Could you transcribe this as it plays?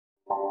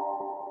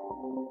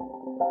Leave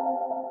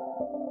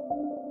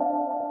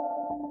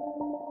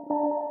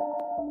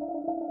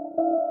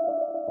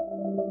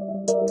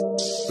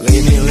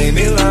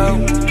me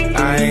alone,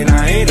 I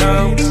ain't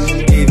home.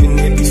 Even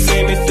if you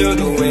see me through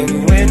the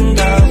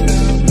window.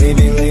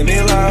 Leave me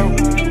alone,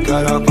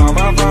 cut off all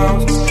my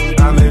phones.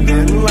 I'm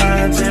inventing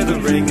lines to the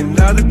ringing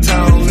of the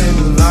tone. Leave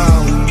me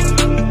alone.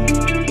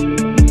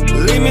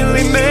 Leave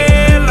me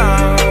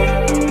alone.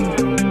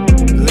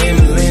 Leave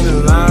me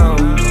alone.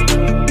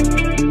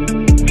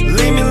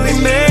 Leave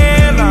me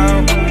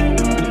alone.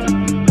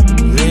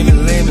 Leave me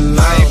alone.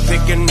 I ain't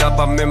picking up,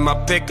 I'm in my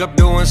pickup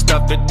doing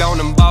stuff that don't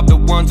involve the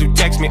ones who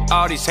text me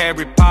all these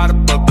Harry Potter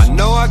books. I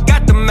know I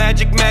got the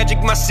magic,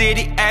 my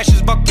city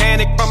ashes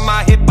volcanic from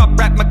my hip-hop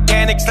rap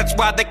mechanics. That's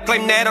why they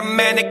claim that I'm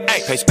manic.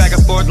 Ay, pace back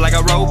and forth like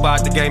a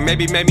robot. The game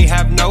maybe made me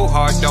have no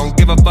heart. Don't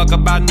give a fuck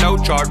about no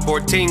chart.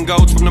 14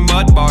 golds from the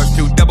mud bars,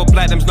 2 double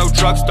platinums, no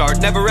truck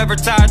start. Never ever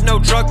tired, no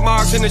truck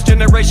marks. In this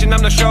generation,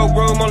 I'm the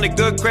showroom. Only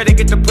good credit,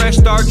 get the press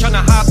start.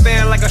 Tryna hop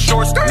in like a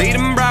short skirt. Leave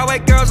them Broadway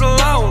girls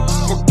alone.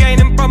 We're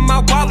gaining from my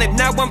wallet.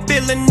 Now I'm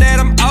feeling that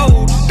I'm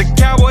old. The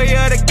cowboy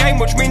of the game,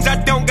 which means I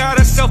don't got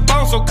a cell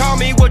phone. So call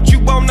me what you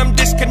want, I'm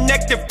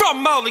disconnected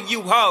from all of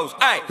you hoes.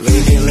 Ay.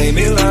 Leave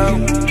me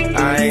alone,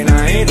 I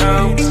ain't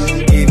home.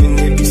 Even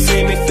if you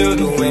see me through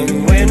the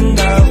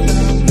window.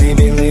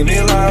 Leave me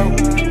alone,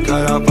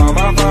 cut off all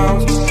my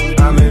phones.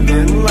 I'm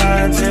inventing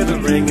lines to the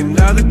ringing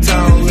of the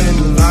tone. Leave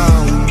me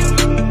alone.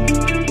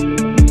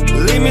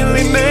 Leave me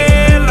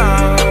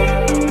alone.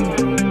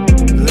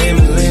 Leave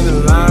me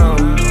alone.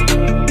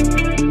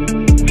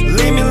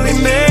 Leave me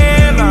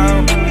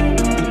alone.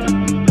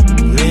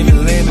 Leave me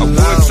alone.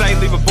 I would say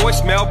leave a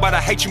voicemail, but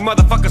I hate you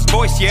motherfuckers'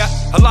 voice, yeah.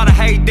 A lot of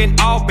hate, then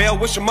all bail.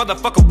 Wish a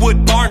motherfucker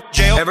would barn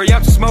jail. Every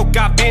ounce of smoke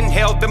I've been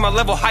held, been my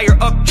level higher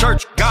up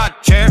church, God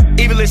chair.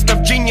 Evilest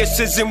of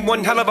geniuses in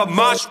one hell of a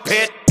mosh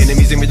pit.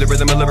 Enemies in me, the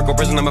rhythm, a lyrical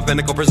prison. I'm a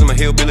pinnacle prism, a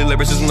hillbilly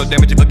lyricism. No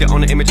damage inflicted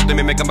on the image. Let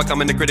me make I'm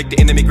becoming the critic. The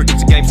enemy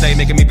critiques the game, stay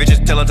making me vicious.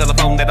 Tell a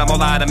telephone that I'm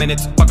all out of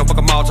minutes. Fuck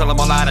them all, tell them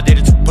all out. I did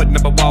it. Putting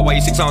up a wall while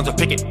you 6 songs of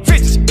pickin.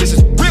 Fists, this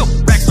is real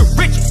racks for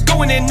riches.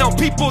 Going in on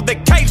people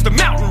that caves the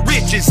mountain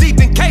riches.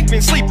 Even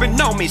cavemen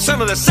sleeping on me,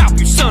 son of the south,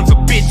 you sons of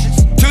bitches.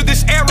 To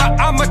this era,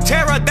 I'm a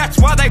terror, that's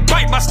why they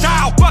bite my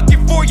style. Bucket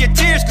for your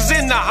tears, cause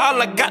in the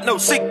holler got no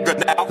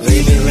secret now.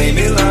 Leave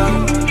me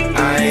alone,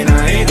 I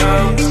ain't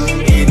home.